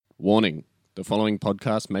Warning, the following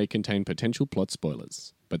podcast may contain potential plot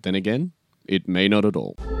spoilers, but then again, it may not at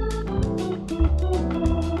all.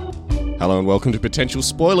 Hello and welcome to Potential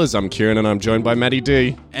Spoilers. I'm Kieran and I'm joined by Maddie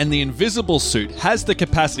D. And the invisible suit has the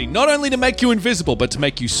capacity not only to make you invisible, but to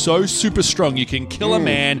make you so super strong you can kill a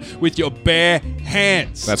man with your bare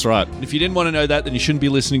hands. That's right. And if you didn't want to know that, then you shouldn't be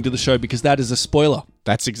listening to the show because that is a spoiler.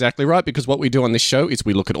 That's exactly right, because what we do on this show is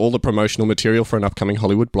we look at all the promotional material for an upcoming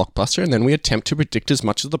Hollywood blockbuster and then we attempt to predict as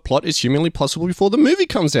much of the plot as humanly possible before the movie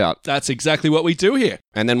comes out. That's exactly what we do here.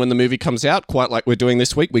 And then when the movie comes out, quite like we're doing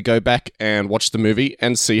this week, we go back and watch the movie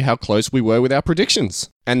and see how close we were with our predictions.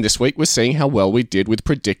 And this week we're seeing how well we did with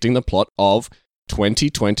predicting the plot of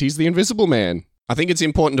 2020's The Invisible Man. I think it's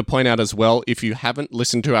important to point out as well, if you haven't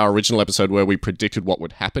listened to our original episode where we predicted what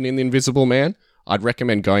would happen in The Invisible Man, I'd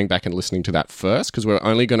recommend going back and listening to that first, because we're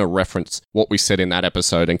only going to reference what we said in that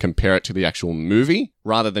episode and compare it to the actual movie,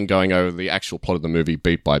 rather than going over the actual plot of the movie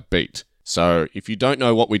beat by beat. So if you don't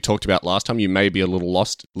know what we talked about last time, you may be a little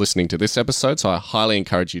lost listening to this episode, so I highly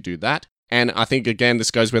encourage you to do that. And I think, again, this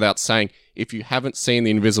goes without saying, if you haven't seen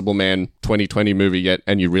the Invisible Man 2020 movie yet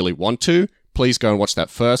and you really want to, please go and watch that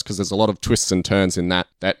first, because there's a lot of twists and turns in that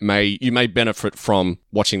you may benefit from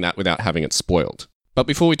watching that without having it spoiled. But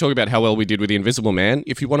before we talk about how well we did with The Invisible Man,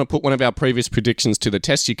 if you want to put one of our previous predictions to the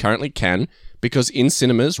test, you currently can, because in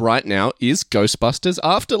cinemas right now is Ghostbusters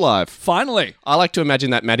Afterlife. Finally. I like to imagine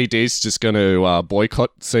that Matty D's just going to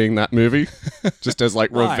boycott seeing that movie, just as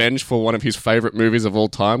like revenge for one of his favourite movies of all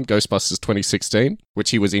time, Ghostbusters 2016,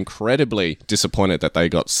 which he was incredibly disappointed that they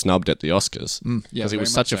got snubbed at the Oscars. Because it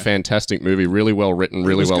was such a fantastic movie, really well written,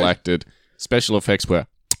 really well acted. Special effects were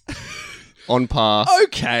on par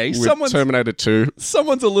with Terminator 2.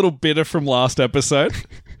 Someone's a little bitter from last episode.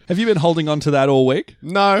 Have you been holding on to that all week?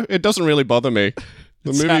 No, it doesn't really bother me.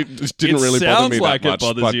 The movie just didn't really bother me that much.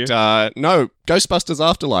 But no, Ghostbusters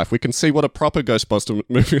Afterlife. We can see what a proper Ghostbuster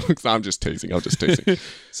movie looks like. I'm just teasing.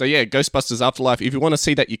 So yeah, Ghostbusters Afterlife. If you want to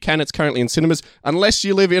see that, you can. It's currently in cinemas, unless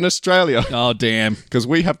you live in Australia. Oh, damn. Because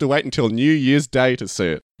we have to wait until New Year's Day to see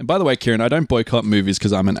it. And by the way, Kieran, I don't boycott movies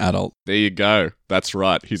because I'm an adult. There you go. That's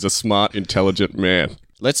right. He's a smart, intelligent man.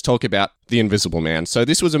 Let's talk about The Invisible Man. So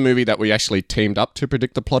this was a movie that we actually teamed up to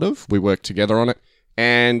predict the plot of. We worked together on it.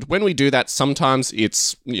 And when we do that, sometimes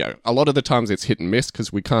it's, a lot of the times it's hit and miss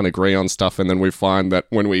because we can't agree on stuff. And then we find that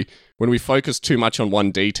when we focus too much on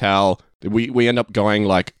one detail, we end up going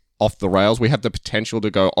like off the rails. We have the potential to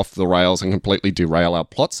go off the rails and completely derail our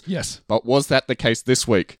plots. Yes. But was that the case this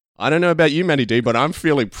week? I don't know about you, Matty D, but I'm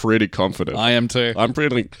feeling pretty confident. I am too. I'm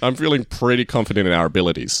feeling pretty confident in our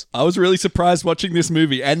abilities. I was really surprised watching this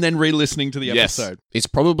movie and then re-listening to the episode. It's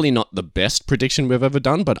probably not the best prediction we've ever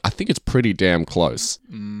done, but I think it's pretty damn close.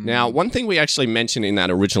 Now, one thing we actually mentioned in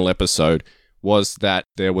that original episode was that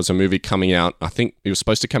there was a movie coming out, I think it was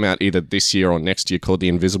supposed to come out either this year or next year, called The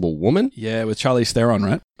Invisible Woman. Yeah, with Charlize Theron,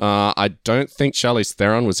 right? I don't think Charlize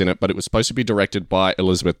Theron was in it, but it was supposed to be directed by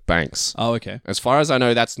Elizabeth Banks. Oh, okay. As far as I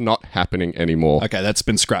know, that's not happening anymore. Okay, that's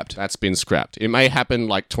been scrapped. It may happen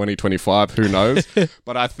like 2025, who knows?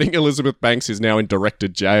 But I think Elizabeth Banks is now in director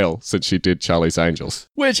jail since she did Charlie's Angels.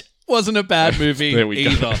 Which wasn't a bad movie There we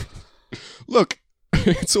either. go. Look,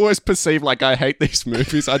 it's always perceived like I hate these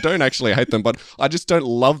movies. I don't actually hate them, but I just don't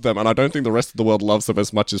love them, and I don't think the rest of the world loves them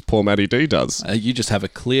as much as poor Matty D does. You just have a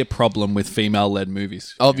clear problem with female-led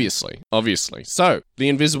movies. Obviously. So, The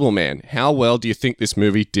Invisible Man, how well do you think this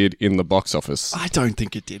movie did in the box office? I don't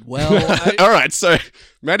think it did well. All right, so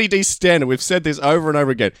Matty D's standard, we've said this over and over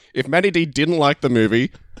again. If Matty D didn't like the movie,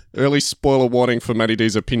 early spoiler warning for Matty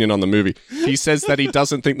D's opinion on the movie, he says that he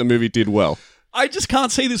doesn't think the movie did well. I just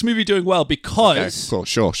can't see this movie doing well because... Okay, cool,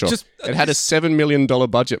 sure. It had a $7 million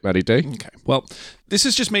budget, Matty D. Okay, well, this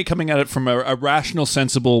is just me coming at it from a rational,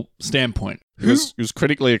 sensible standpoint. It was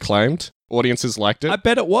critically acclaimed. Audiences liked it. I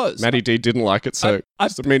bet it was. Matty D didn't like it, so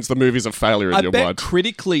it means the movie's a failure in your mind. I bet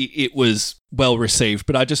critically it was well received,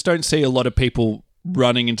 but I just don't see a lot of people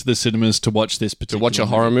running into the cinemas to watch this particular To watch a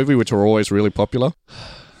horror movie, which are always really popular.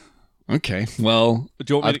 Okay, well,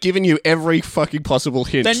 do you want me I've given you every fucking possible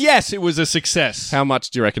hint. Then yes, it was a success. How much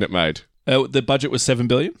do you reckon it made? The budget was $7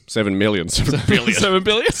 billion? 7 million. 7 billion. 7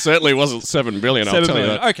 billion? It certainly wasn't 7 billion, I'll tell you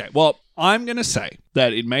that. Okay, well, I'm going to say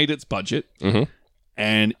that it made its budget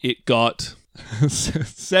and it got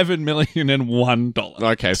 $7,000,001.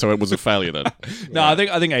 Okay, so it was a failure then. No, I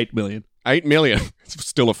think $8 million. 8 million. It's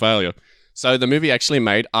still a failure. So the movie actually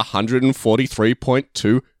made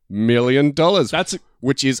 $143.2 million.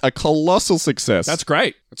 Which is a colossal success. That's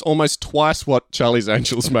great. It's almost twice what Charlie's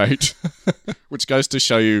Angels made, which goes to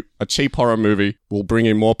show you a cheap horror movie will bring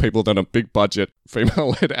in more people than a big budget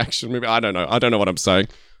female-led action movie. I don't know what I'm saying.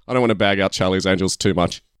 I don't want to bag out Charlie's Angels too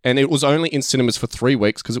much. And it was only in cinemas for 3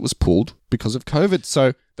 weeks because it was pulled because of COVID.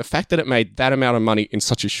 So the fact that it made that amount of money in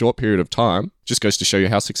such a short period of time just goes to show you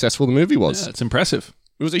how successful the movie was. Yeah, it's impressive.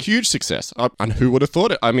 It was a huge success. And who would have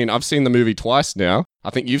thought it? I mean, I've seen the movie twice now. I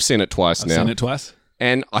think you've seen it twice now. I've seen it twice.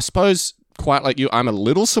 And I suppose, quite like you, I'm a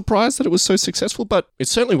little surprised that it was so successful, but it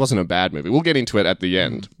certainly wasn't a bad movie. We'll get into it at the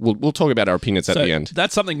end. We'll talk about our opinions at the end.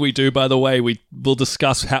 That's something we do, by the way. We'll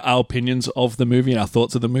discuss our opinions of the movie and our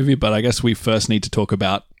thoughts of the movie, but I guess we first need to talk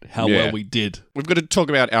about how well we did. We've got to talk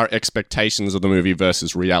about our expectations of the movie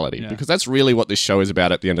versus reality, because that's really what this show is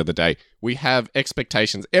about at the end of the day. We have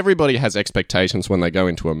expectations. Everybody has expectations when they go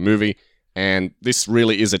into a movie, and this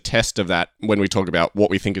really is a test of that when we talk about what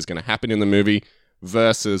we think is going to happen in the movie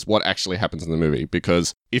versus what actually happens in the movie.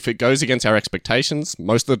 Because if it goes against our expectations,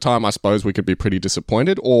 most of the time, I suppose we could be pretty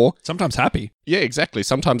disappointed or... sometimes happy. Yeah, exactly.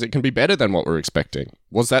 Sometimes it can be better than what we're expecting.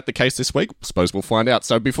 Was that the case this week? I suppose we'll find out.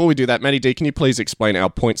 So before we do that, Matty D, can you please explain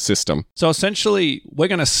our point system? So essentially, we're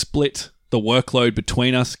going to split the workload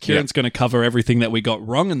between us. Kieran's going to cover everything that we got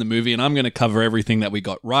wrong in the movie, and I'm going to cover everything that we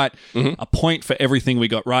got right. A point for everything we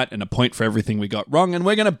got right and a point for everything we got wrong. And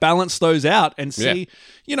we're going to balance those out and see,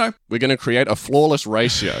 we're going to create a flawless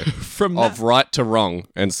ratio from of right to wrong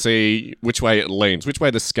and see which way it leans, which way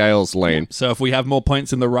the scales lean. So if we have more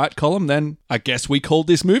points in the right column, then I guess we called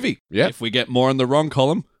this movie. Yeah. If we get more in the wrong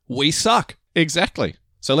column, we suck. Exactly.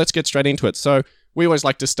 So let's get straight into it. So we always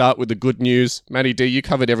like to start with the good news. Matty D, you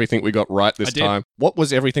covered everything we got right this time. What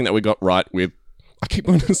was everything that we got right with? I keep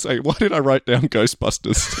wanting to say, why did I write down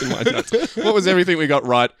Ghostbusters in my notes? What was everything we got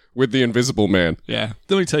right with The Invisible Man? Yeah.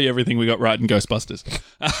 Let me tell you everything we got right in Ghostbusters.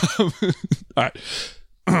 All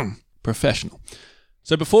right. Professional.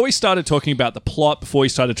 So before we started talking about the plot, before we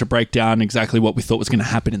started to break down exactly what we thought was going to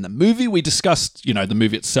happen in the movie, we discussed, the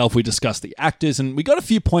movie itself, we discussed the actors, and we got a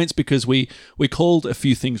few points because we called a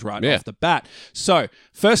few things right off the bat. So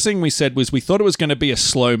first thing we said was we thought it was going to be a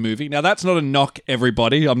slow movie. Now that's not a knock,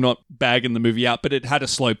 everybody. I'm not bagging the movie out, but it had a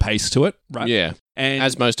slow pace to it, right? Yeah. And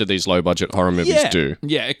as most of these low-budget horror movies do.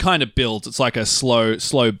 Yeah, it kind of builds. It's like a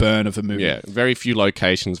slow burn of a movie. Yeah, very few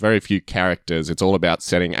locations, very few characters. It's all about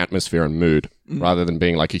setting atmosphere and mood rather than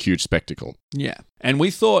being like a huge spectacle. Yeah. And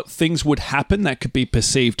we thought things would happen that could be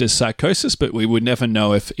perceived as psychosis, but we would never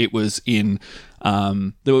know if it was in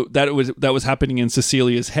that was happening in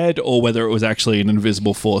Cecilia's head or whether it was actually an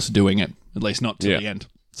invisible force doing it, at least not to the end.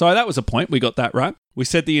 So that was a point. We got that right. We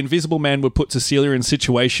said the Invisible Man would put Cecilia in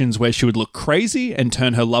situations where she would look crazy and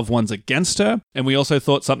turn her loved ones against her. And we also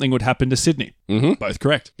thought something would happen to Sydney. Both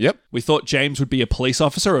correct. Yep. We thought James would be a police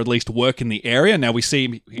officer or at least work in the area. Now we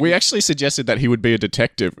see... We actually suggested that he would be a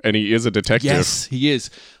detective, and he is a detective. Yes, he is.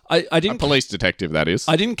 I didn't... A police detective, that is.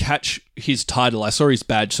 I didn't catch his title. I saw his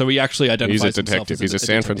badge, so he actually identifies himself. He's a detective. He's a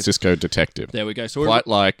San Francisco detective. There we go. So quite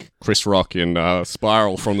like Chris Rock in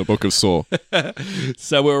Spiral from the Book of Saw.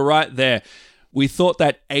 So we were right there. We thought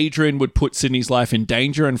that Adrian would put Sydney's life in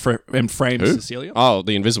danger and frame Cecilia. Oh,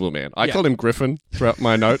 the Invisible Man. I called him Griffin throughout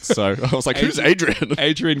my notes, so I was like, who's Adrian?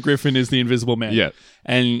 Adrian Griffin is the Invisible Man. Yeah.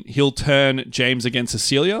 And he'll turn James against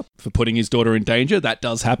Cecilia for putting his daughter in danger. That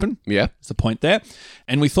does happen. Yeah. That's the point there.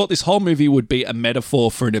 And we thought this whole movie would be a metaphor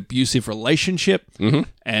for an abusive relationship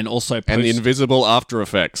and also and the invisible after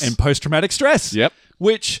effects. And post-traumatic stress. Yep.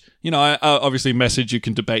 Which, I obviously message, you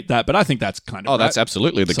can debate that, but I think that's kind of that's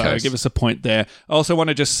absolutely the case. So give us a point there. I also want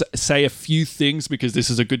to just say a few things because this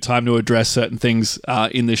is a good time to address certain things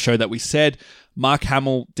in this show that we said. Mark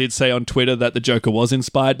Hamill did say on Twitter that the Joker was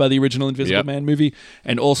inspired by the original Invisible Man movie.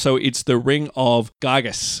 And also, it's the Ring of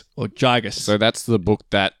Gygus, or Gygus. So that's the book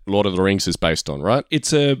that Lord of the Rings is based on, right?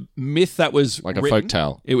 It's a myth that was like a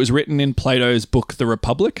folktale. It was written in Plato's book, The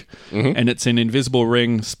Republic. And it's an invisible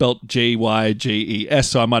ring spelt Gyges.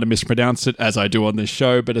 So I might have mispronounced it, as I do on this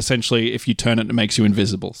show. But essentially, if you turn it, it makes you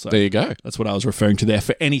invisible. So there you go. That's what I was referring to there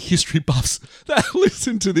for any history buffs that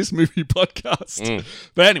listen to this movie podcast.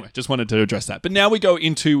 But anyway, just wanted to address that. But now we go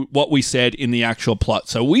into what we said in the actual plot.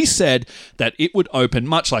 So we said that it would open,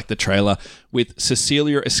 much like the trailer, with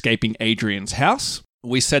Cecilia escaping Adrian's house.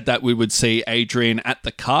 We said that we would see Adrian at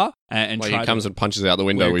the car and he comes and punches out the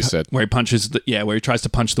window, where he punches where he tries to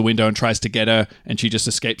punch the window and tries to get her, and she just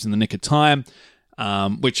escapes in the nick of time.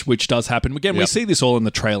 Which does happen. Again, we see this all in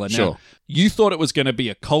the trailer. Now, you thought it was going to be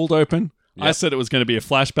a cold open. Yep. I said it was going to be a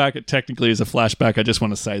flashback. It technically is a flashback. I just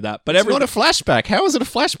want to say that. But it's not a flashback. How is it a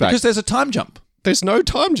flashback? Because there's a time jump. There's no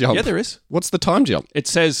time jump. Yeah, there is. What's the time jump? It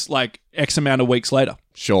says like X amount of weeks later.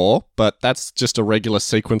 Sure, but that's just a regular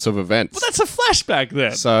sequence of events. Well, that's a flashback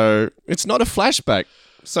then. So it's not a flashback.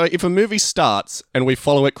 So if a movie starts and we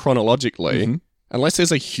follow it chronologically, unless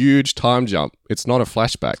there's a huge time jump, it's not a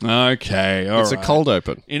flashback. Okay, all right. It's a cold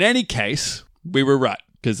open. In any case, we were right.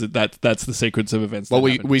 because that's the sequence of events. Well,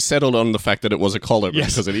 that happened. we settled on the fact that it was a collar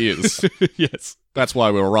Yes. because it is. Yes. That's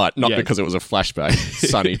why we were right, not Yeah. because it was a flashback.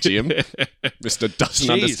 Sonny Jim. Mr. doesn't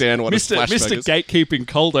Jeez. understand what a flashback Mr. is. Gatekeeping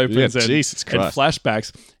cold opens Yeah, and, Jesus and Christ.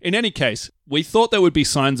 flashbacks. In any case, we thought there would be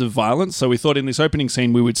signs of violence, so we thought in this opening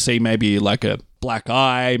scene we would see maybe like a black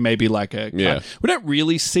eye, maybe like a... Yeah. We don't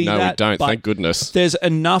really see No, that. we don't. but Thank goodness. there's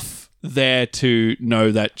enough there to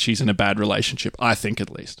know that she's in a bad relationship, I think at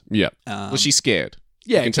least. Yeah. well, she's scared.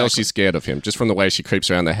 Yeah, You can tell she's scared of him just from the way she creeps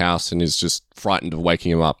around the house and is just frightened of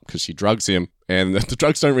waking him up because she drugs him. And the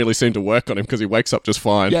drugs don't really seem to work on him because he wakes up just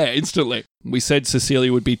fine. Yeah, instantly. We said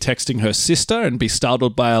Cecilia would be texting her sister and be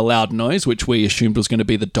startled by a loud noise, which we assumed was going to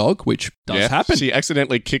be the dog, which does happen. She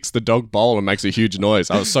accidentally kicks the dog bowl and makes a huge noise.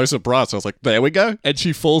 I was so surprised. I was like, there we go. And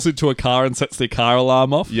she falls into a car and sets the car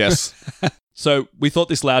alarm off. Yes. So we thought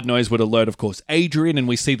this loud noise would alert, of course, Adrian, and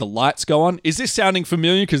we see the lights go on. Is this sounding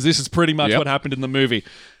familiar? Because this is pretty much Yep. what happened in the movie.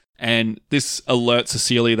 And this alerts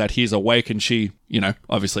Cecilia that he's awake, and she,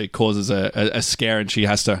 obviously causes a scare, and she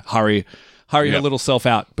has to hurry her Yep. little self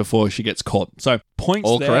out before she gets caught. So points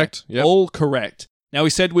All there. correct. Yep. All correct. Now we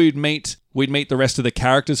said we'd meet the rest of the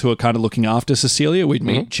characters who are kind of looking after Cecilia. We'd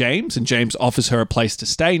meet James, and James offers her a place to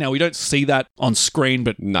stay. Now we don't see that on screen,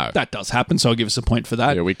 but No. that does happen, so I'll give us a point for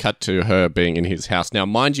that. Yeah, we cut to her being in his house. Now,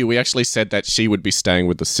 mind you, we actually said that she would be staying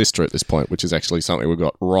with the sister at this point, which is actually something we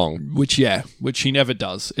got wrong. Which she never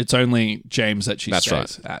does. It's only James that she That's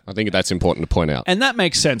stays right. at. I think that's important to point out. And that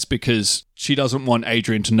makes sense because she doesn't want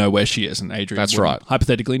Adrian to know where she is, and Adrian That's wouldn't right.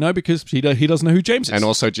 hypothetically know because he doesn't know who James is. And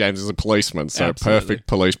also, James is a policeman, so Absolutely. perfect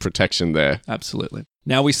police protection there. Absolutely.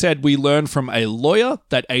 Now, we said we learned from a lawyer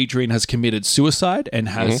that Adrian has committed suicide and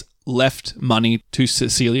has left money to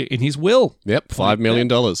Cecilia in his will. Yep, $5 million.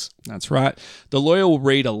 That's right. The lawyer will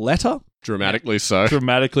read a letter. Dramatically so.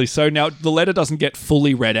 Dramatically so. Now, the letter doesn't get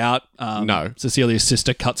fully read out. No. Cecilia's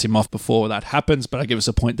sister cuts him off before that happens, but I give us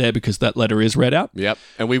a point there because that letter is read out. Yep.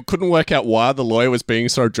 And we couldn't work out why the lawyer was being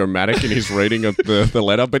so dramatic in his reading of the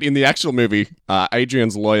letter. But in the actual movie,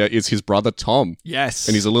 Adrian's lawyer is his brother, Tom. Yes.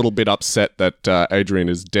 And he's a little bit upset that Adrian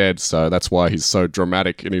is dead. So that's why he's so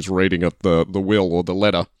dramatic in his reading of the will or the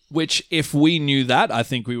letter. Which, if we knew that, I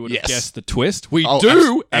think we would have Yes. guessed the twist. We Oh,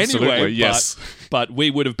 do absolutely, anyway. yes. But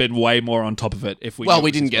we would have been way more on top of it if we. Well, knew we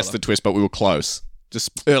it was didn't his guess brother. the twist, but we were close. Just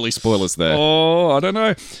early spoilers there. Oh, I don't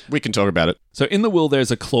know. We can talk about it. So in the will,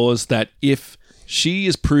 there's a clause that if she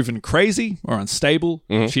is proven crazy or unstable,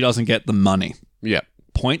 she doesn't get the money. Yep.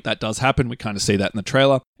 Point that does happen. We kind of see that in the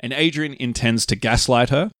trailer. And Adrian intends to gaslight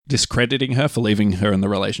her, discrediting her for leaving her in the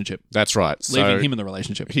relationship, That's right. leaving So him in the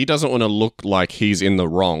relationship. he doesn't want to look like he's in the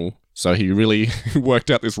wrong. So he really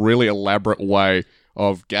worked out this really elaborate way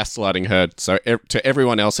of gaslighting her. So to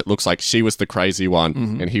everyone else, it looks like she was the crazy one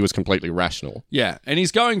and he was completely rational. Yeah, and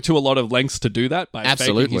he's going to a lot of lengths to do that by faking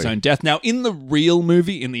Absolutely. his own death. Now, in the real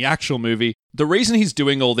movie, in the actual movie, the reason he's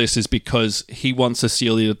doing all this is because he wants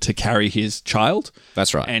Cecilia to carry his child,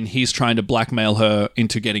 That's right. and he's trying to blackmail her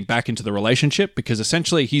into getting back into the relationship because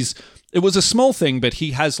essentially it was a small thing, but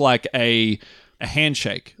he has like a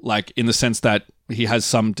handshake, like in the sense that he has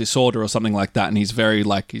some disorder or something like that, and he's very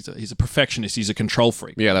like he's a perfectionist, he's a control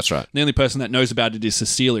freak. Yeah, that's right. The only person that knows about it is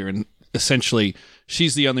Cecilia, and essentially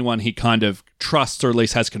she's the only one he kind of trusts or at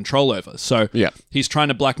least has control over. So Yeah. he's trying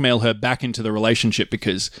to blackmail her back into the relationship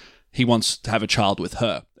because he wants to have a child with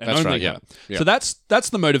her. And That's only right, yeah. her. Yeah. So that's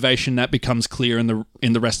the motivation that becomes clear in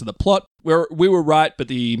the rest of the plot. Where we were right, but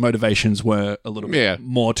the motivations were a little Yeah. bit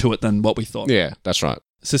more to it than what we thought. Yeah, that's right.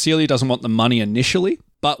 Cecilia doesn't want the money initially,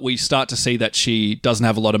 but we start to see that she doesn't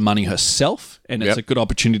have a lot of money herself, and it's Yep. a good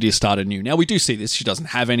opportunity to start anew. Now, we do see this. She doesn't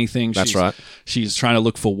have anything. That's She's, right. She's trying to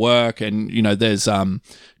look for work, and, there's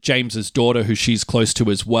James's daughter, who she's close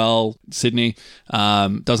to as well, Sydney,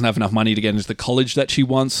 doesn't have enough money to get into the college that she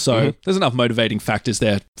wants, so there's enough motivating factors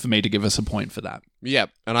there for me to give us a point for that. Yeah.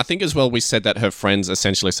 And I think as well we said that her friends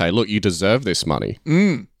essentially say, look, you deserve this money.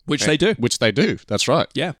 Which they do. Which they do. That's right.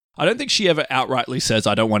 Yeah. I don't think she ever outrightly says,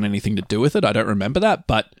 I don't want anything to do with it. I don't remember that,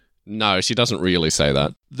 but No, she doesn't really say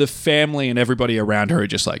that. the family and everybody around her are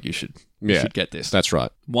just like, you should get this. That's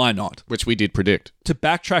right. Why not? Which we did predict. To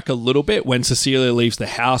backtrack a little bit, when Cecilia leaves the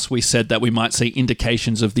house, we said that we might see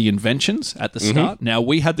indications of the inventions at the start. Now,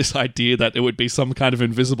 we had this idea that it would be some kind of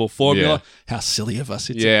invisible formula. How silly of us.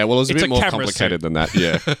 Yeah, well, it was a it's bit more camera complicated suit. than that.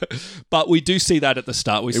 Yeah. But we do see that at the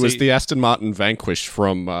start. It was the Aston Martin Vanquish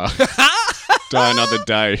from Die Another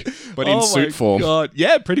Day, but in suit form. God.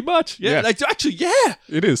 Yeah, pretty much. Yeah. Actually, yeah.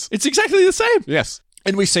 It is. It's exactly the same. Yes.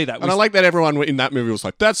 And we see that. And I like that everyone in that movie was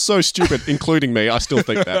like, that's so stupid, including me. I still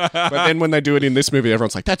think that. But then when they do it in this movie,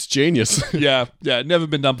 everyone's like, that's genius. yeah, never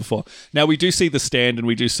been done before. Now, we do see the stand and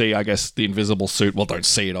we do see, I guess, the invisible suit. Well, don't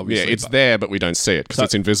see it, obviously. Yeah, it's there, but we don't see it because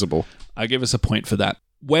it's invisible. I give us a point for that.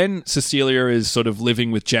 When Cecilia is sort of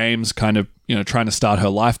living with James, kind of, trying to start her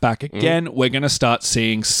life back again, we're going to start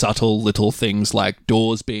seeing subtle little things like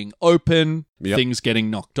doors being open, things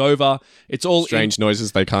getting knocked over. It's all strange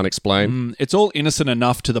noises they can't explain. It's all innocent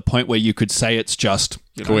enough to the point where you could say it's just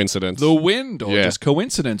coincidence, the wind, or just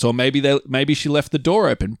coincidence, or maybe she left the door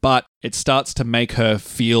open. But it starts to make her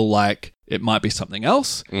feel like it might be something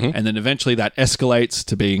else. And then eventually that escalates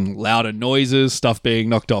to being louder noises, stuff being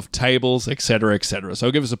knocked off tables, etc., etc.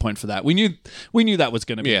 So give us a point for that. We knew that was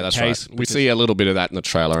going to be the case. Right. We see a little bit of that in the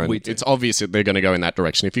trailer, and it's obvious that they're going to go in that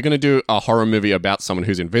direction. If you're going to do a horror movie about someone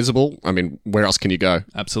who's invisible, I mean, where else can you go?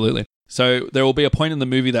 Absolutely. So there will be a point in the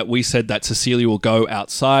movie that we said that Cecilia will go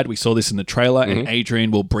outside. We saw this in the trailer, and Adrian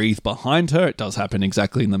will breathe behind her. It does happen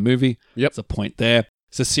exactly in the movie. Yep. There's a point there.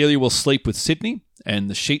 Cecilia will sleep with Sydney, and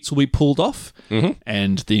the sheets will be pulled off,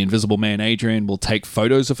 and the Invisible Man Adrian will take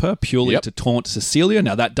photos of her purely to taunt Cecilia.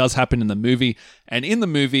 Now, that does happen in the movie, and in the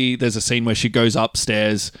movie, there's a scene where she goes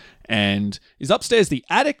upstairs, and is upstairs the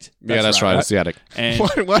attic? That's right. It's the attic. And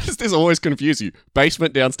why does this always confuse you?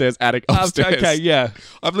 Basement, downstairs, attic, upstairs. Okay, yeah.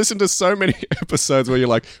 I've listened to so many episodes where you're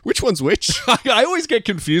like, which one's which? I always get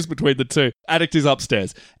confused between the two. Attic is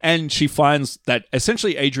upstairs. And she finds that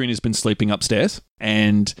essentially Adrian has been sleeping upstairs,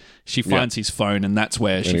 and she finds his phone, and that's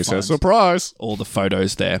where she finds surprise, all the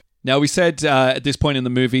photos there. Now, we said at this point in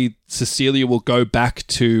the movie, Cecilia will go back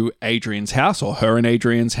to Adrian's house, or her and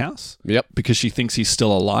Adrian's house. Yep. Because she thinks he's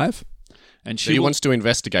still alive. And she wants to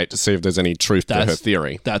investigate to see if there's any truth to her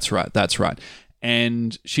theory. That's right.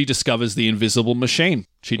 And she discovers the invisible machine.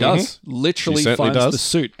 She does. Literally finds the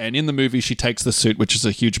suit. And in the movie, she takes the suit, which is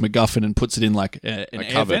a huge MacGuffin, and puts it in like an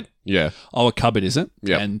air cupboard. Vent. Yeah. Oh, a cupboard, is it?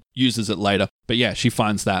 Yeah. And uses it later. But yeah, she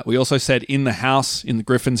finds that. We also said in the house, in the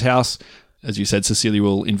Griffin's house, as you said, Cecilia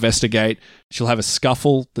will investigate. She'll have a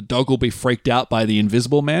scuffle. The dog will be freaked out by the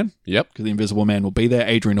Invisible Man. Yep. Because the Invisible Man will be there.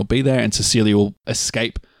 Adrian will be there. And Cecilia will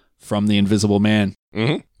escape from the Invisible Man.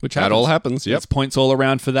 Mm-hmm. Which that all happens. Yep. There's points all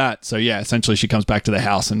around for that. So yeah, essentially she comes back to the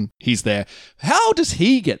house and he's there. How does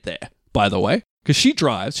he get there, by the way? Because she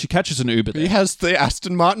drives. She catches an Uber there. He has the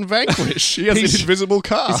Aston Martin Vanquish. He has an invisible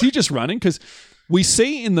car. Is he just running? Because we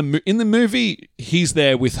see in the movie, he's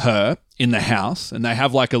there with her in the house, and they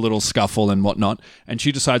have like a little scuffle and whatnot, and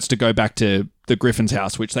she decides to go back to the Griffin's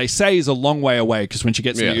house, which they say is a long way away, because when she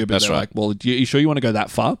gets in the Uber, they're like, well, you sure you want to go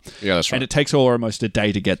that far? Yeah, that's right. And it takes her almost a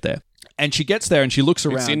day to get there. And she gets there and she looks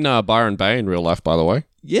around. It's in Byron Bay in real life, by the way.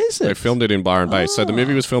 Yes, they filmed it in Byron Bay. So the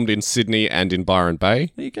movie was filmed in Sydney and in Byron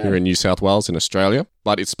Bay, here in New South Wales in Australia.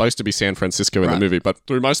 But it's supposed to be San Francisco in the movie. But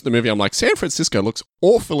through most of the movie, I'm like, San Francisco looks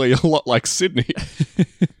awfully a lot like Sydney.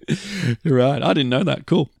 Right. I didn't know that.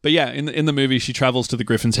 Cool. But yeah, in the movie, she travels to the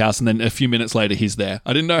Griffin's house, and then a few minutes later, he's there.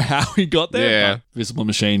 I didn't know how he got there. Yeah. But Visible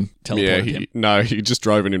Machine teleported him. No, he just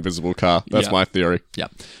drove an invisible car. That's my theory. Yeah.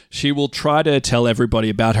 She will try to tell everybody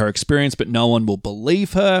about her experience, but no one will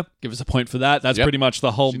believe her. Give us a point for that. That's pretty much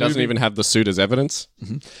the whole movie. She doesn't even have the suit as evidence.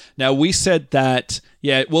 Mm-hmm. Now, we said that,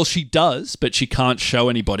 she does, but she can't show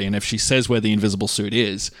anybody. And if she says where the invisible suit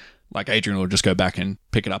is, like Adrian will just go back and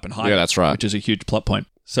pick it up and hide it. Yeah, that's right. Which is a huge plot point.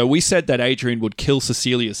 So we said that Adrian would kill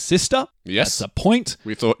Cecilia's sister. Yes. That's a point.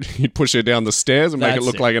 We thought he'd push her down the stairs and make it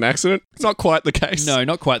look like an accident. It's not quite the case. No,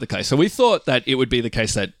 not quite the case. So we thought that it would be the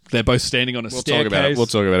case that they're both standing on a staircase. We'll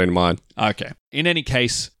talk about it in mine. Okay. In any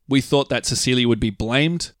case, we thought that Cecilia would be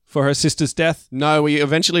blamed for her sister's death. No, we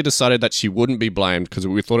eventually decided that she wouldn't be blamed because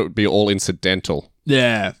we thought it would be all incidental.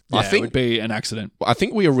 Yeah, I think it would be an accident. I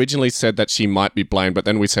think we originally said that she might be blamed, but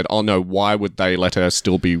then we said, oh no, why would they let her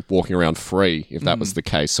still be walking around free if that was the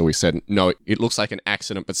case? So we said, no, it looks like an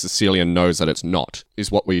accident, but Cecilia knows that it's not,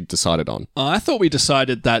 is what we decided on. I thought we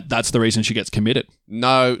decided that that's the reason she gets committed.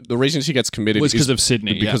 No, the reason she gets committed was because of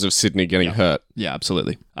Sydney. Because of Sydney getting hurt. Yeah,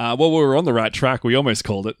 absolutely. Well, we were on the right track. We almost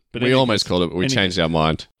called it. But we almost called it, but we changed our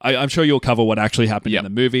mind. I'm sure you'll cover what actually happened in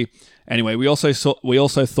the movie. Anyway, we also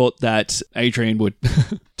thought that Adrian would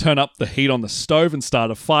turn up the heat on the stove and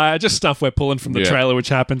start a fire. Just stuff we're pulling from the trailer, which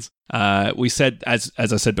happens. We said, as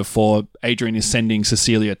I said before, Adrian is sending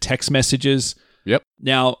Cecilia text messages. Yep.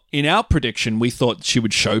 Now, in our prediction, we thought she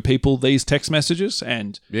would show people these text messages,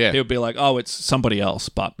 and they would be like, "Oh, it's somebody else,"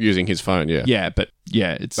 but using his phone.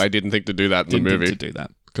 It's they didn't think to do that in the movie. Think to do that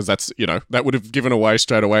because that's that would have given away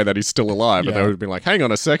straight away that he's still alive, and they would have been like, "Hang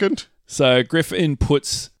on a second." So Griffin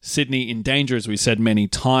puts Sydney in danger, as we said many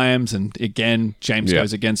times, and again, James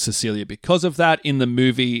goes against Cecilia because of that. In the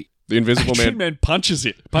movie, The Invisible Adrian Man. Man punches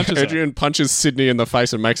her. Adrian punches Sydney in the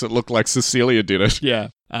face and makes it look like Cecilia did it. Yeah.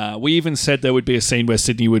 We even said there would be a scene where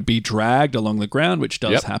Sydney would be dragged along the ground, which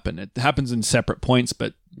does Yep. happen. It happens in separate points,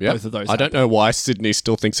 but Yep. both of those I don't know why Sydney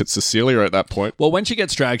still thinks it's Cecilia at that point. Well, when she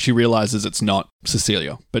gets dragged, she realizes it's not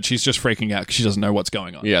Cecilia, but she's just freaking out because she doesn't know what's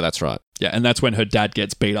going on. Yeah, that's right. Yeah, and that's when her dad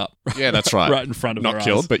gets beat up. Yeah, that's right. Right in front of her Not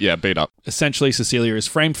killed, eyes. but yeah, beat up. Essentially, Cecilia is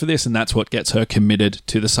framed for this, and that's what gets her committed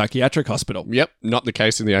to the psychiatric hospital. Yep, not the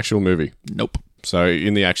case in the actual movie. Nope. So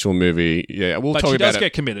in the actual movie, yeah, we'll But talk she about does it.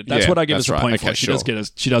 get committed. That's Yeah, what I give that's us a right. point Okay, for. She sure. does get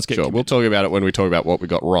Sure, committed. we'll talk about it when we talk about what we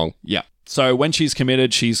got wrong. Yeah. So when she's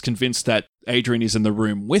committed, she's convinced that Adrian is in the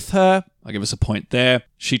room with her. I'll give us a point there.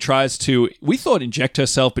 She tries to, we thought inject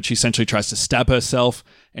herself, but she essentially tries to stab herself.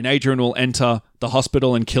 And Adrian will enter the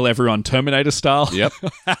hospital and kill everyone Terminator style. Yep.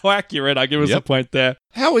 How accurate. I give us a Yep. point there.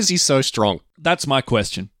 How is he so strong? That's my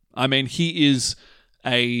question. I mean, he is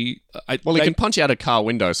he can punch out a car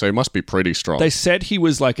window, so he must be pretty strong. They said he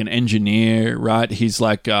was like an engineer, right? He's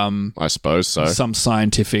like I suppose so. some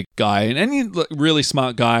scientific guy. And he's a really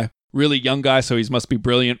smart guy, really young guy, so he must be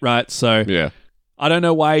brilliant, right? So Yeah. I don't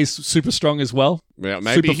know why he's super strong as well. Yeah,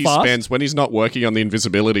 maybe Super he fast. spends, when he's not working on the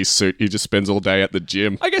invisibility suit, he just spends all day at the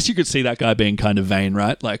gym. I guess you could see that guy being kind of vain,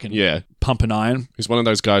 right? Like, and Yeah. pumping iron. He's one of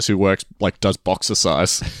those guys who works, does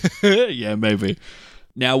boxercise. Yeah, maybe.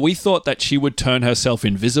 Now, we thought that she would turn herself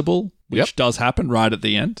invisible, which Yep. does happen right at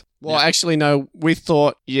the end. Well, actually, no, we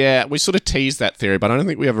thought, we sort of teased that theory, but I don't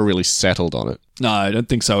think we ever really settled on it. No, I don't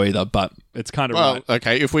think so either, but it's kind of Well, right.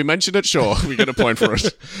 okay, if we mention it, sure, we get a point for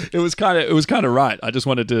it. It was kind of right. I just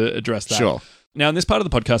wanted to address that. Sure. Now, in this part of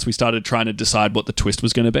the podcast, we started trying to decide what the twist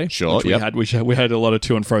was going to be. Sure, which yep. we had a lot of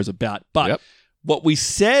to and fro's about. But Yep. what we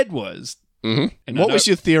said was, Mm-hmm. and I What know- was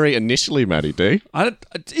your theory initially, Matty D?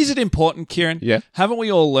 is it important, Kieran? Yeah. Haven't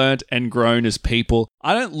we all learned and grown as people?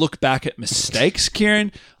 I don't look back at mistakes,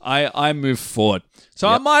 Kieran. I move forward. So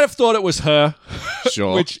I Yep. might have thought it was her,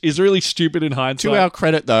 Sure. which is really stupid in hindsight. To our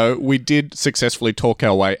credit, though, we did successfully talk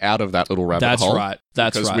our way out of that little rabbit That's hole. right.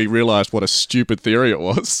 That's because right. we realized what a stupid theory it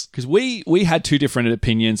was. Because we had two different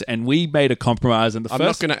opinions and we made a compromise. And the I'm not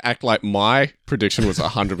first going to act like my prediction was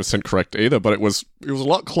 100% correct either, but it was a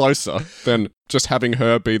lot closer than just having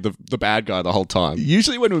her be the bad guy the whole time.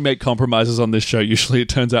 Usually when we make compromises on this show, usually it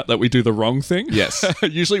turns out that we do the wrong thing. Yes.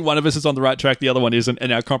 Usually one of us is on the right track, the other one isn't,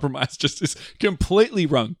 and our compromise just is completely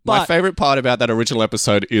wrong. My But favorite part about that original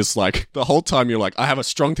episode is like the whole time you're like, I have a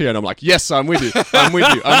strong theory, and I'm like, yes, I'm with you, I'm with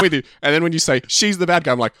you, I'm with you. And then when you say she's the bad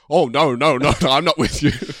guy, I'm like, oh no, I'm not with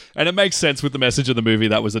you. and it makes sense with the message of the movie.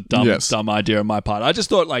 That was a dumb idea on my part. I just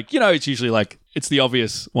thought it's usually like, it's the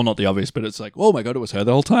obvious, well, not the obvious, but it's like, oh my God, it was her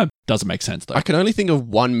the whole time. Doesn't make sense though. I can only think of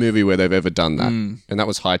one movie where they've ever done that, and that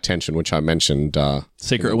was High Tension, which I mentioned.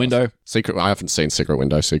 Secret Window, Secret. I haven't seen Secret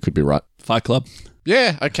Window, so you could be right. Fight Club.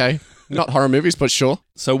 Yeah, okay. Not horror movies, but sure.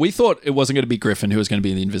 So we thought it wasn't going to be Griffin who was going to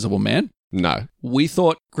be the Invisible Man. No. We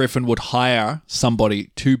thought Griffin would hire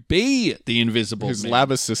somebody to be the Invisible His Man.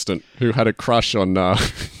 lab assistant who had a crush on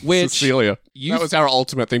Which Cecilia. you- That was our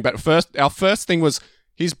ultimate thing. But our first thing was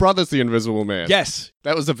his brother's the Invisible Man. Yes.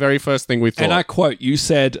 That was the very first thing we thought. And I quote, you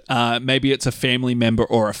said maybe it's a family member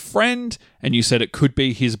or a friend, and you said it could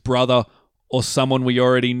be his brother or someone we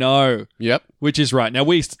already know, Yep. which is right. Now,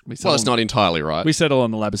 we Well, settle, it's not entirely right. we settle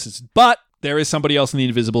on the lab assistant, but there is somebody else in the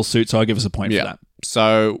invisible suit, so I'll give us a point for Yeah. that.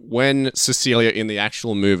 So when Cecilia in the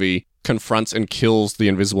actual movie confronts and kills the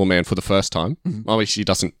Invisible Man for the first time, well, she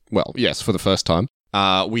doesn't, well, yes, for the first time,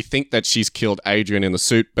 we think that she's killed Adrian in the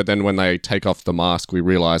suit, but then when they take off the mask, we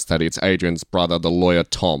realize that it's Adrian's brother, the lawyer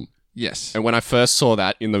Tom. Yes. And when I first saw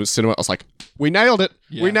that in the cinema, I was like, we nailed it.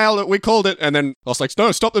 Yeah. We nailed it. We called it. And then I was like,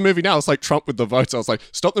 no, stop the movie now. It's like Trump with the votes. I was like,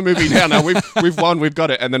 stop the movie now. Now we've won. We've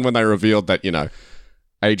got it. And then when they revealed that,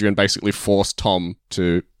 Adrian basically forced Tom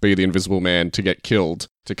to be the Invisible Man to get killed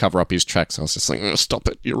to cover up his tracks, I was just like, stop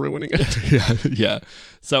it. You're ruining it. Yeah.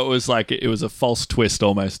 So it was like, it was a false twist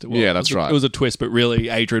almost. Well, Yeah, that's right. It was a twist, but really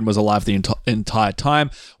Adrian was alive the entire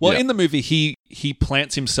time. Well, Yeah. in the movie, he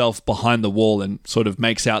plants himself behind the wall and sort of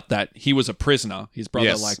makes out that he was a prisoner. His brother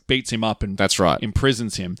Yes. beats him up and That's right.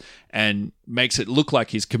 imprisons him and makes it look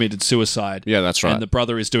like he's committed suicide. Yeah, that's right. And the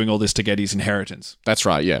brother is doing all this to get his inheritance. That's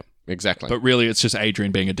right. Yeah, exactly. But really, it's just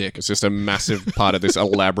Adrian being a dick. It's just a massive part of this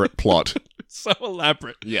elaborate plot. So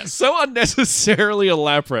elaborate. Yes. So unnecessarily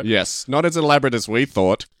elaborate. Yes. Not as elaborate as we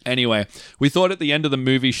thought. Anyway, we thought at the end of the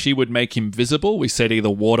movie she would make him visible. We said either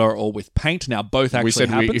water or with paint. Now, both actually We said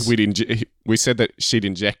happens. we said that she'd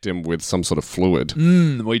inject him with some sort of fluid,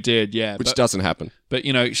 We did, yeah. which but, doesn't happen.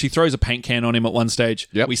 But, she throws a paint can on him at one stage.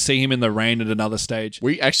 Yep. We see him in the rain at another stage.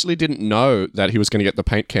 We actually didn't know that he was going to get the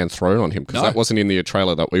paint can thrown on him because No. that wasn't in the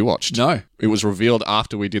trailer that we watched. No. It was revealed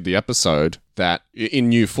after we did the episode that in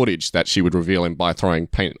new footage that she would reveal him by throwing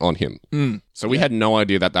paint on him. So we had no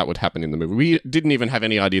idea that would happen in the movie. We didn't even have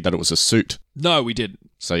any idea that it was a suit. No, we didn't.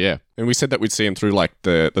 So yeah. And we said that weid see him through like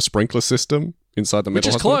the sprinkler system inside the Which mental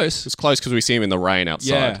is hospital. close. It's close because we see him in the rain outside.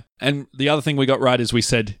 Yeah. And the other thing we got right is we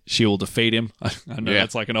said she will defeat him. I know Yeah.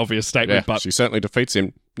 that's like an obvious Yeah, statement, but she certainly defeats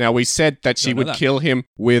him. Now, we said that she Don't know would that. kill him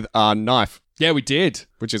with a knife, yeah, we did.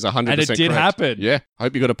 which is 100% And it did correct. happen. Yeah. I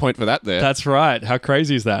hope you got a point for that there. That's right. How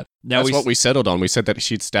crazy is that? Now That's what we settled on. We said that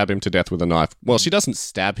she'd stab him to death with a knife. Well, she doesn't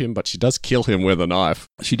stab him, but she does kill him with a knife.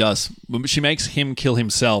 She does. She makes him kill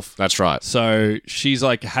himself. That's right. So she's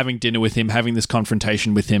like having dinner with him, having this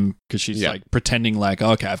confrontation with him because she's Yeah. like pretending like,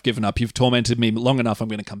 okay, I've given up. You've tormented me long enough. I'm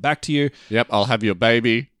going to come back to you. Yep, I'll have your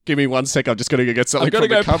baby. Give me 1 sec. I'm just going to get something I've got to from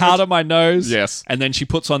go the cupboard. powder my nose. Yes. And then she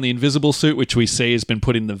puts on the invisible suit, which we see has been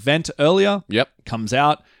put in the vent earlier. Yep. Comes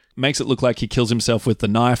out, makes it look like he kills himself with the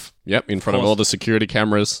knife. Yep, in front of course. all the security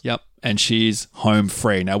cameras. Yep. And she's home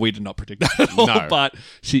free. Now, we did not predict that at all, No. but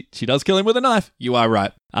she does kill him with a knife. You are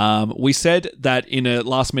right. We said that in a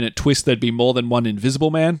last-minute twist, there'd be more than one Invisible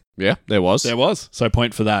Man. Yeah, there was. There was. So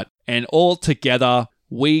point for that. And all together,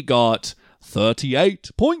 we got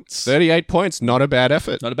 38 points. 38 points. Not a bad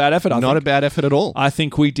effort. Not a bad effort, Not a bad effort at all. I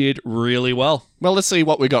think we did really well. Well, let's see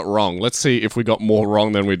what we got wrong. Let's see if we got more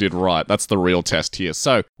wrong than we did right. That's the real test here.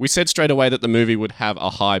 So, we said straight away that the movie would have a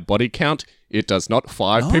high body count. It does not.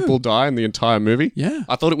 5 No. people die in the entire movie. Yeah.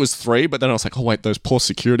 I thought it was 3, but then I was like, oh, wait, those poor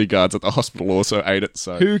security guards at the hospital also ate it.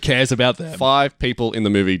 So, Who cares about them? 5 people in the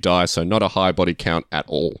movie die, so not a high body count at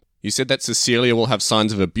all. You said that Cecilia will have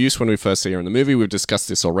signs of abuse when we first see her in the movie. We've discussed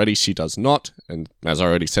this already. She does not. And as I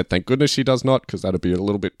already said, thank goodness she does not, because that'd be a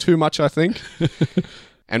little bit too much, I think.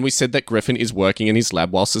 And we said that Griffin is working in his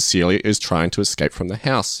lab while Cecilia is trying to escape from the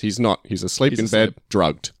house. He's not. He's asleep He's in asleep. bed,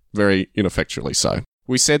 drugged. Very ineffectually so.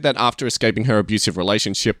 We said that after escaping her abusive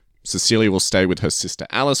relationship, Cecilia will stay with her sister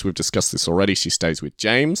Alice. We've discussed this already. She stays with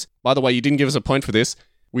James. By the way, you didn't give us a point for this.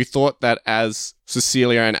 We thought that as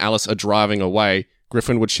Cecilia and Alice are driving away,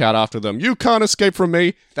 Griffin would shout after them, "You can't escape from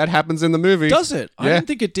me." That happens in the movie. Does it? I Yeah. didn't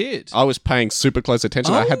think it did. I was paying super close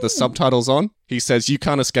attention. I had the Oh. subtitles on. He says, "You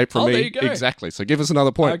can't escape from Oh, me." there you go. Exactly. So give us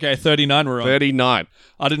another point. Okay, 39 we're on. 39.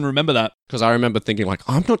 I didn't remember that. Because I remember thinking, like,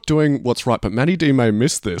 I'm not doing what's right, but Maddie D may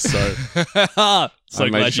miss this. So So I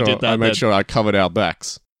made glad sure, you did that. I made then. sure I covered our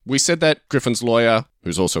backs. We said that Griffin's lawyer,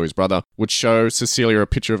 who's also his brother, would show Cecilia a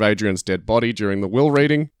picture of Adrian's dead body during the will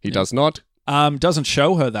reading. He does not. Doesn't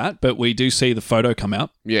show her that, but we do see the photo come out.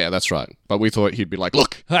 Yeah, that's right. But we thought he'd be like,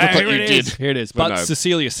 look Hey, what here you it did. is. Here it is. But But no.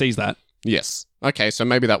 Cecilia sees that. Yes. Okay, so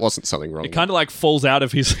maybe that wasn't something wrong. It kind of like falls out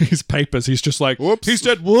of his papers. He's just like, Whoops. he's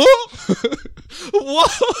dead. What?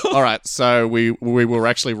 What? All right, so we were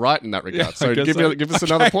actually right in that regard. I so guess give us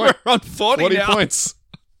another Okay, point. We're on 40 40 now. points.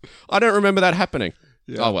 I don't remember that happening.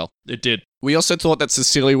 Oh, well. It did. We also thought that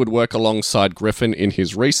Cecilia would work alongside Griffin in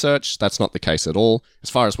his research. That's not the case at all. As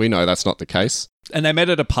far as we know, that's not the case. And they met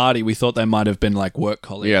at a party. We thought they might have been like work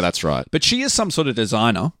colleagues. Yeah, that's right. But she is some sort of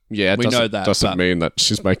designer. Yeah, it We doesn't, know that, doesn't but- mean that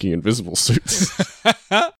she's making invisible suits.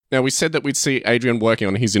 Now, we said that we'd see Adrian working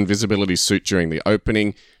on his invisibility suit during the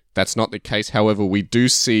opening. That's not the case. However, we do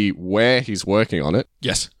see where he's working on it.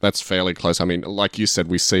 Yes. That's fairly close. I mean, like you said,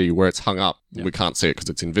 we see where it's hung up. Yeah. We can't see it because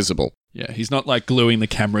it's invisible. Yeah, he's not like gluing the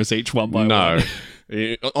cameras each one by No.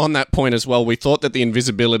 one. On that point as well, we thought that the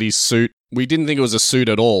invisibility suit, we didn't think it was a suit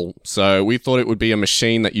at all. So we thought it would be a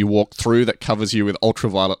machine that you walk through that covers you with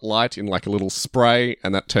ultraviolet light in like a little spray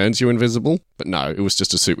and that turns you invisible. But no, it was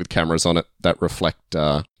just a suit with cameras on it that reflect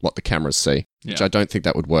what the cameras see, which Yeah. I don't think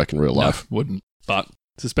that would work in real No, life. wouldn't. But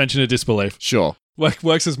suspension of disbelief. Sure.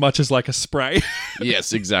 Works as much as like a spray.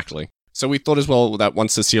 Yes, exactly. So we thought as well that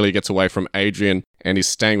once Cecilia gets away from Adrian and is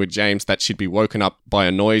staying with James, that she'd be woken up by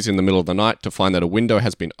a noise in the middle of the night to find that a window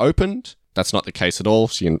has been opened. That's not the case at all.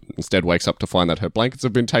 She instead wakes up to find that her blankets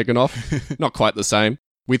have been taken off. Not quite the same.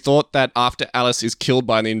 We thought that after Alice is killed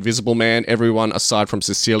by the Invisible Man, everyone aside from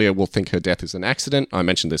Cecilia will think her death is an accident. I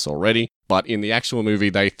mentioned this already. But in the actual movie,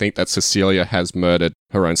 they think that Cecilia has murdered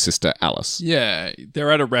her own sister, Alice. Yeah,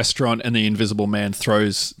 they're at a restaurant and the Invisible Man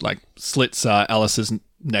slits Alice's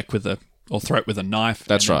neck or throat with a knife.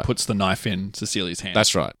 That's and then right. Puts the knife in Cecilia's hand.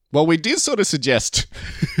 That's right. Well, we did sort of suggest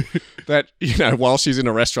that, while she's in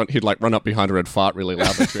a restaurant, he'd like run up behind her and fart really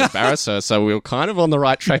loudly to embarrass her. So we were kind of on the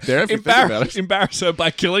right track there if you think about it. Embarrass her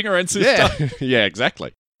by killing her own sister. Yeah, yeah,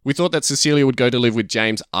 exactly. We thought that Cecilia would go to live with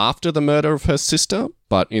James after the murder of her sister,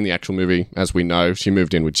 but in the actual movie, as we know, she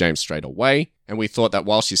moved in with James straight away. And we thought that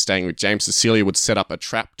while she's staying with James, Cecilia would set up a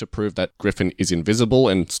trap to prove that Griffin is invisible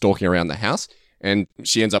and stalking around the house. And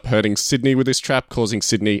she ends up hurting Sydney with this trap, causing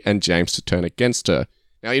Sydney and James to turn against her.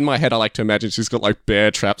 Now, in my head, I like to imagine she's got like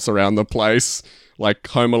bear traps around the place, like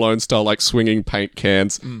Home Alone style, like swinging paint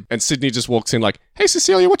cans. And Sydney just walks in like, "Hey,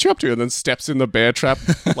 Cecilia, what you up to?" And then steps in the bear trap,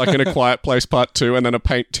 like in A Quiet Place Part 2. And then a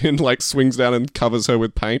paint tin like swings down and covers her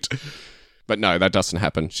with paint. But no, that doesn't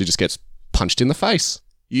happen. She just gets punched in the face.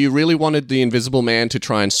 You really wanted the Invisible Man to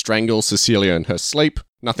try and strangle Cecilia in her sleep.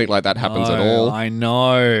 Nothing like that happens at all. I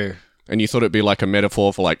know. And you thought it'd be like a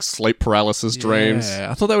metaphor for like sleep paralysis dreams.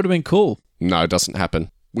 Yeah, I thought that would have been cool. No, it doesn't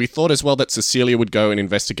happen. We thought as well that Cecilia would go and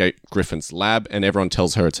investigate Griffin's lab, and everyone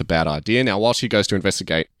tells her it's a bad idea. Now, while she goes to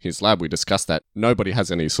investigate his lab, we discussed that nobody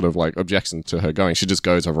has any sort of like objection to her going. She just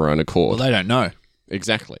goes of her own accord. Well, they don't know.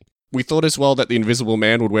 Exactly. We thought as well that the Invisible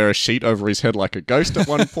Man would wear a sheet over his head like a ghost at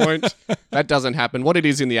one point. That doesn't happen. What it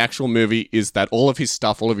is in the actual movie is that all of his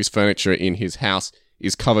stuff, all of his furniture in his house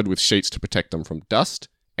is covered with sheets to protect them from dust.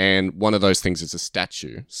 And one of those things is a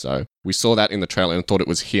statue. So we saw that in the trailer and thought it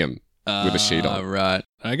was him with a sheet on. Right.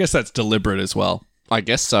 I guess that's deliberate as well. I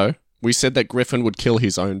guess so. We said that Griffin would kill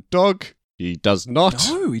his own dog. He does not.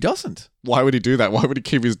 No, he doesn't. Why would he do that? Why would he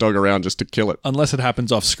keep his dog around just to kill it? Unless it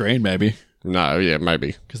happens off screen, maybe. No, yeah,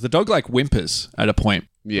 maybe. Because the dog like whimpers at a point.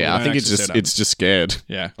 Yeah, I think it's just scared.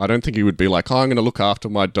 Yeah. I don't think he would be like, "Oh, I'm going to look after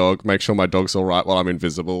my dog, make sure my dog's all right while I'm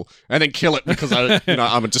invisible, and then kill it because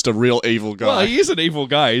I'm just a real evil guy." Well, he is an evil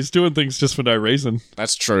guy. He's doing things just for no reason.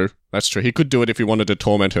 That's true. That's true. He could do it if he wanted to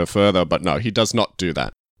torment her further, but no, he does not do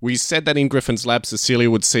that. We said that in Griffin's lab, Cecilia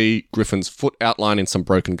would see Griffin's foot outline in some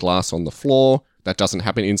broken glass on the floor. That doesn't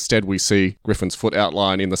happen. Instead, we see Griffin's foot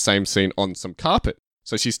outline in the same scene on some carpet.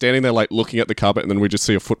 So she's standing there like looking at the cupboard, and then we just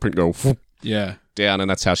see a footprint go down, and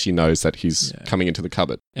that's how she knows that he's coming into the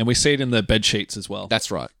cupboard. And we see it in the bed sheets as well. That's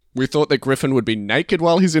right. We thought that Griffin would be naked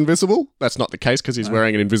while he's invisible. That's not the case because he's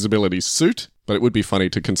wearing an invisibility suit, but it would be funny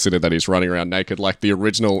to consider that he's running around naked like the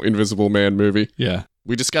original Invisible Man movie. Yeah.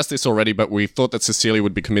 We discussed this already, but we thought that Cecilia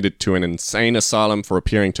would be committed to an insane asylum for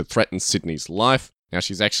appearing to threaten Sydney's life. Now,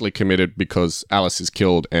 she's actually committed because Alice is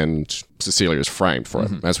killed and Cecilia is framed for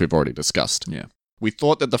it, as we've already discussed. Yeah. We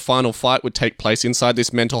thought that the final fight would take place inside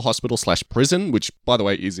this mental hospital/prison, which, by the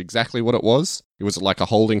way, is exactly what it was. It was like a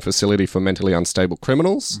holding facility for mentally unstable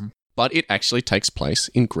criminals, but it actually takes place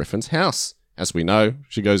in Griffin's house. As we know,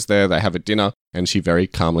 she goes there, they have a dinner, and she very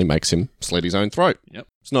calmly makes him slit his own throat. Yep.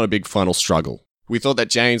 It's not a big final struggle. We thought that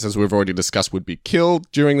James, as we've already discussed, would be killed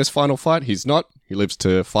during this final fight. He's not. He lives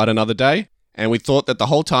to fight another day. And we thought that the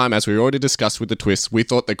whole time, as we already discussed with the twist, we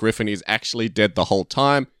thought that Griffin is actually dead the whole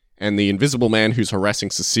time. And the Invisible Man who's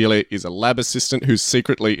harassing Cecilia is a lab assistant who's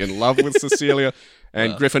secretly in love with Cecilia.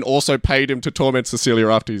 And Griffin also paid him to torment Cecilia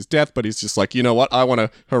after his death, but he's just like, you know what? I want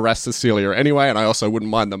to harass Cecilia anyway, and I also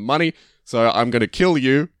wouldn't mind the money. So I'm going to kill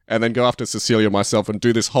you and then go after Cecilia myself and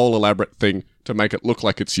do this whole elaborate thing to make it look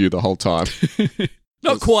like it's you the whole time.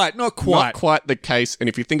 Not quite. Not quite the case. And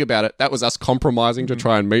if you think about it, that was us compromising to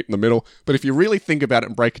try and meet in the middle. But if you really think about it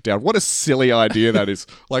and break it down, what a silly idea that is.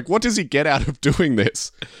 Like, what does he get out of doing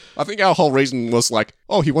this? I think our whole reason was like,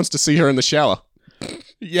 oh, he wants to see her in the shower.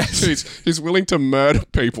 Yes. He's willing to murder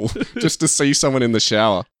people just to see someone in the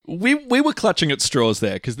shower. We were clutching at straws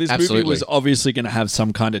there because this movie was obviously going to have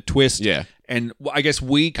some kind of twist. Yeah. And I guess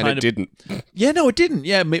we kind of... And it didn't. Yeah, no, it didn't.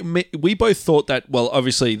 Yeah, we both thought that, well,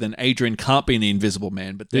 obviously then Adrian can't be the Invisible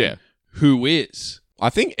Man, but then who is? I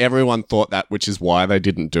think everyone thought that, which is why they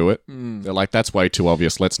didn't do it. They're like, that's way too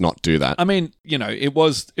obvious. Let's not do that. I mean, you know, it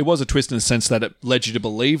was a twist in the sense that it led you to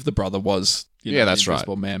believe the brother was that's the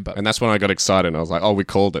Invisible Man. But and that's when I got excited and I was like, oh, we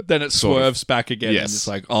called it. Then it swerves back again and it's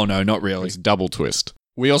like, oh no, not really. It's a double twist.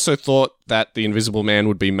 We also thought that the Invisible Man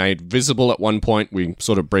would be made visible at one point. We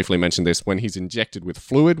sort of briefly mentioned this. When he's injected with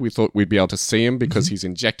fluid, we thought we'd be able to see him because he's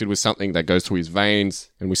injected with something that goes through his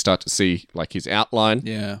veins and we start to see like his outline.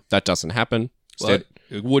 Yeah. That doesn't happen. Instead,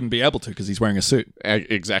 it wouldn't be able to because he's wearing a suit.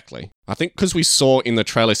 Exactly. I think because we saw in the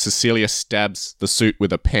trailer Cecilia stabs the suit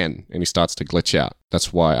with a pen and he starts to glitch out.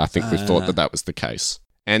 That's why I think we thought that was the case.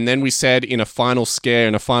 And then we said in a final scare,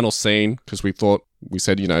 in a final scene, because we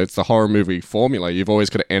said, you know, it's the horror movie formula. You've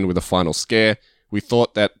always got to end with a final scare. We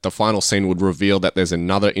thought that the final scene would reveal that there's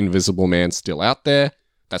another Invisible Man still out there.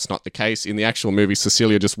 That's not the case. In the actual movie,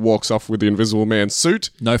 Cecilia just walks off with the Invisible Man's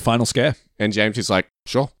suit. No final scare. And James is like,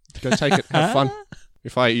 sure, go take it. Have fun.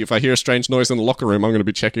 If I hear a strange noise in the locker room, I'm going to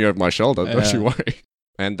be checking over my shoulder. Don't you worry.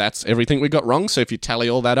 And that's everything we got wrong. So if you tally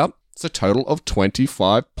all that up, It's a total of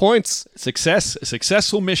 25 points. Success. A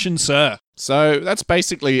successful mission, sir. So that's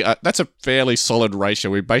basically, that's a fairly solid ratio.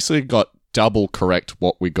 We basically got double correct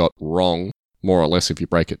what we got wrong, more or less, if you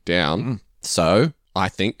break it down. So I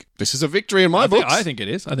think this is a victory in my books. I think it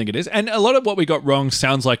is. And a lot of what we got wrong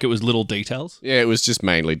sounds like it was little details. Yeah, it was just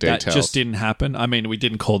mainly details. That just didn't happen. I mean, we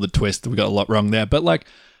didn't call the twist. We got a lot wrong there. But like,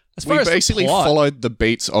 as far we as basically the plot, followed the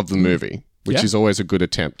beats of the movie, which Yeah. is always a good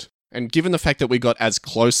attempt. And given the fact that we got as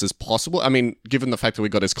close as possible, I mean, given the fact that we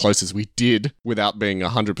got as close as we did without being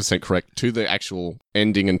 100% correct to the actual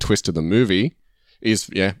ending and twist of the movie, is,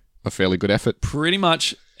 yeah, a fairly good effort. pretty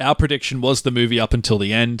much our prediction was the movie up until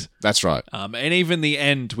the end. That's right. And even the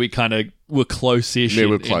end, we kind of were close-ish. Yeah,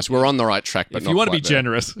 we're close. We're on the right track, but If not you want to be quite there.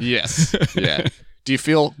 generous. Yes. Yeah. Do you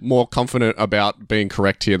feel more confident about being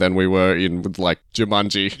correct here than we were in with like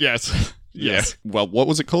Jumanji? Yes. Yes. Yeah. Well, what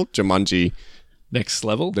was it called? Jumanji, Next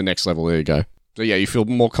level. the next level. There you go. So yeah, you feel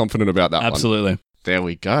more confident about that one. Absolutely. There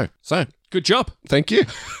we go. So Good job. thank you.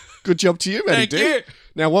 Good job to you, Matty Thank D. you.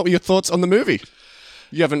 Now, what were your thoughts on the movie?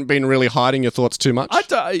 You haven't been really hiding your thoughts too much.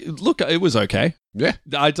 Look, it was okay. Yeah.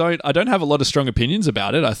 I don't have a lot of strong opinions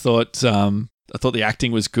about it. I thought the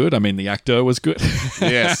acting was good. I mean, the actor was good.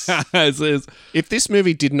 Yes. If this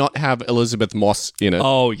movie did not have Elizabeth Moss in it,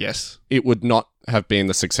 Oh yes. it would not have been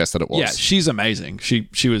the success that it was. Yeah, she's amazing.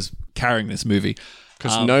 She was carrying this movie.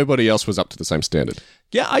 Because nobody else was up to the same standard.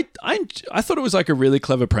 Yeah, I thought it was like a really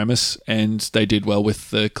clever premise, and they did well with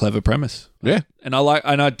the clever premise. Yeah. And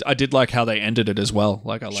I did like how they ended it as well.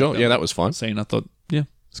 Like I liked Sure. Yeah, that was fine. scene. I thought, yeah,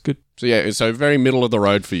 it's good. So yeah, so very middle of the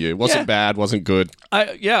road for you. Wasn't Yeah. bad, wasn't good.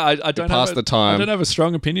 I don't passed have the time. I don't have a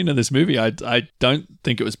strong opinion of this movie. I don't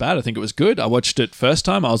think it was bad. I think it was good. I watched it first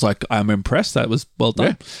time. I was like, I'm impressed. That was well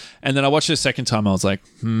done. And then I watched it a second time. I was like,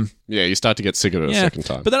 Yeah, you start to get sick of it a second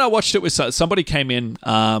time. But then I watched it with somebody came in.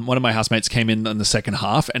 One of my housemates came in the second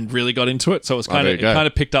half and really got into it. So it was there you go. it kind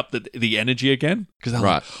of picked up the energy again because I was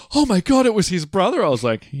Right. like, oh my god, it was his brother. I was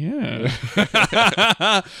like, yeah,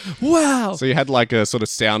 wow. So you had like a sort of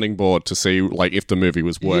sounding board to see like if the movie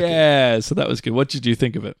was working. Yeah, so that was good. What did you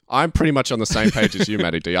think of it? I'm pretty much on the same page as you,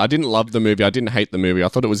 Matty D. I didn't love the movie. I didn't hate the movie. I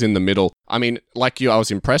thought it was in the middle. I mean, like you, I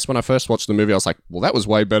was impressed when I first watched the movie. I was like, well, that was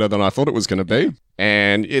way better than I thought it was going to be.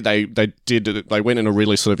 And yeah, they went in a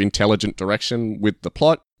really sort of intelligent direction with the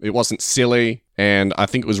plot. It wasn't silly. And I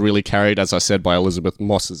think it was really carried, as I said, by Elizabeth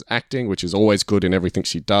Moss's acting, which is always good in everything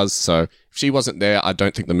she does. So if she wasn't there, I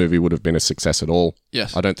don't think the movie would have been a success at all.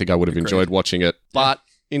 Yes. I don't think I would have enjoyed watching it. But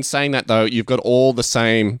in saying that, though, you've got all the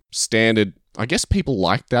same standard. I guess people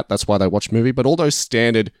like that. That's why they watch movie. But all those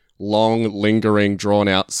standard, long, lingering,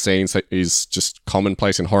 drawn-out scenes that is just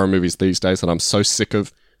commonplace in horror movies these days that I'm so sick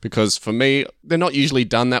of. Because for me, they're not usually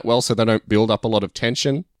done that well, so they don't build up a lot of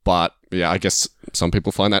tension. But yeah, I guess some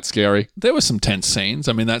people find that scary. There were some tense scenes.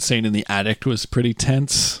 I mean, that scene in the attic was pretty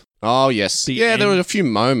tense. Oh, yes. The there were a few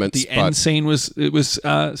moments. The but end scene was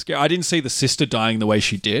scary. I didn't see the sister dying the way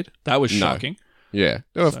she did. That was shocking. Yeah,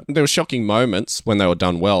 there were shocking moments when they were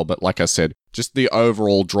done well, but like I said, just the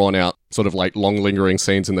overall drawn out sort of like long lingering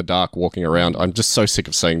scenes in the dark walking around, I'm just so sick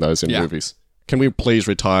of seeing those in movies. Can we please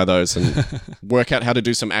retire those and work out how to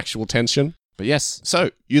do some actual tension? But yes,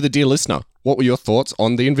 so you the dear listener, what were your thoughts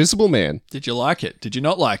on The Invisible Man? Did you like it? Did you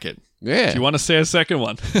not like it? Yeah. Do you want to see a second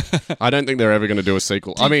one? I don't think they're ever going to do a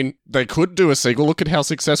sequel. I mean, they could do a sequel. Look at how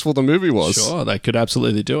successful the movie was. Sure, they could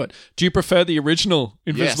absolutely do it. Do you prefer the original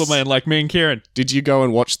Invisible Yes. Man like me and Kieran? Did you go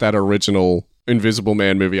and watch that original Invisible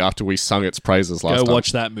Man movie after we sung its praises last Go time?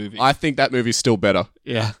 watch that movie. I think that movie's still better.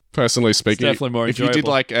 Yeah. Personally speaking, definitely more if you did enjoyable.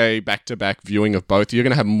 like a back-to-back viewing of both, you're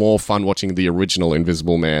going to have more fun watching the original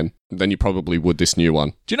Invisible Man than you probably would this new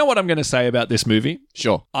one. Do you know what I'm going to say about this movie?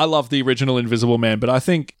 Sure. I love the original Invisible Man, but I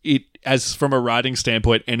think it, as from a writing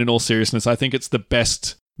standpoint and in all seriousness, I think it's the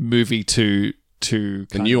best movie to The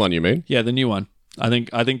new one, you mean? Yeah, the new one. I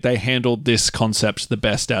think they handled this concept the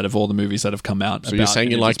best out of all the movies that have come out. So you're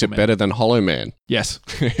saying you liked it better than Hollow Man? Yes.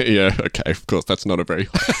 Yeah, okay, of course, that's not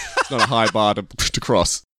it's not a high bar to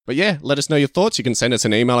cross. But yeah, let us know your thoughts. You can send us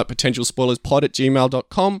an email at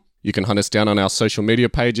potentialspoilerspod@gmail.com. You can hunt us down on our social media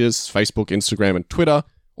pages, Facebook, Instagram, and Twitter.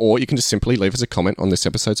 Or you can just simply leave us a comment on this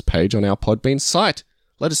episode's page on our Podbean site.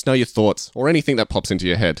 Let us know your thoughts, or anything that pops into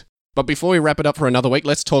your head. But before we wrap it up for another week,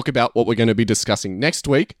 let's talk about what we're going to be discussing next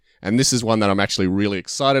week. And this is one that I'm actually really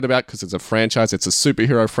excited about because it's a franchise. It's a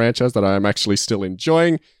superhero franchise that I am actually still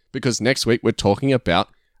enjoying. Because next week we're talking about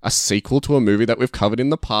a sequel to a movie that we've covered in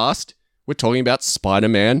the past. We're talking about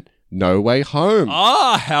Spider-Man No Way Home.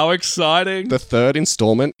 How exciting. The third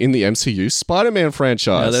installment in the MCU Spider-Man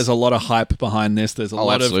franchise. Yeah, there's a lot of hype behind this. There's a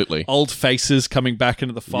lot absolutely. of old faces coming back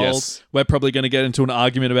into the fold. Yes. We're probably going to get into an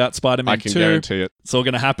argument about Spider-Man 2. I can guarantee it. It's all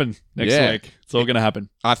going to happen next week. It's all going to happen.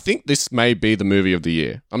 I think this may be the movie of the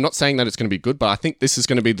year. I'm not saying that it's going to be good, but I think this is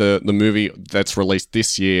going to be the movie that's released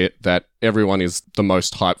this year that everyone is the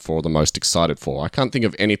most hyped for, the most excited for. I can't think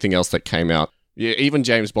of anything else that came out. Yeah, even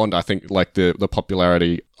James Bond, I think, like, the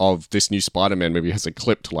popularity of this new Spider-Man movie has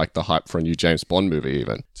eclipsed, like, the hype for a new James Bond movie,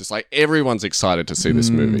 even. Just like, everyone's excited to see this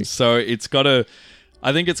movie. So it's got to...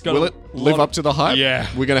 I think it's got Will it live up to the hype? Yeah.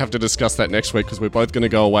 We're going to have to discuss that next week because we're both going to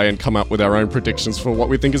go away and come up with our own predictions for what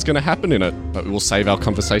we think is going to happen in it. But we'll save our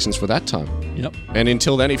conversations for that time. Yep. And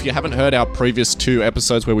until then, if you haven't heard our previous 2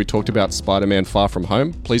 episodes where we talked about Spider-Man Far From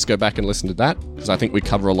Home, please go back and listen to that because I think we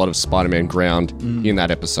cover a lot of Spider-Man ground in that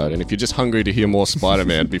episode. And if you're just hungry to hear more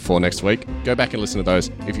Spider-Man before next week, go back and listen to those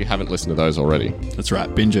if you haven't listened to those already. That's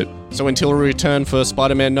right. Binge it. So until we return for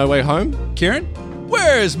Spider-Man No Way Home, Kieran,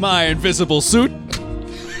 where's my invisible suit?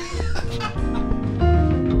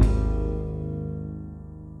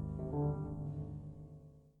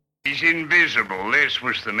 He's invisible, that's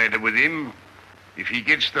what's the matter with him. If he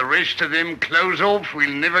gets the rest of them clothes off, we'll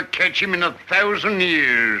never catch him in 1,000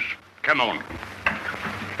 years. Come on.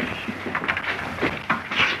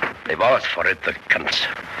 They've asked for it, the cunts.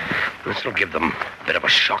 This'll give them a bit of a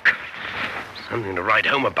shock. Something to write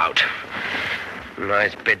home about. A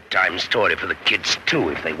nice bedtime story for the kids, too,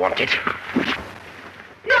 if they want it. Put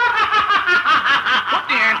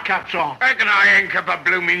the handcuffs on. How can I handcuff a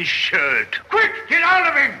blooming shirt? Quick, get out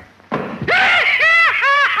of him!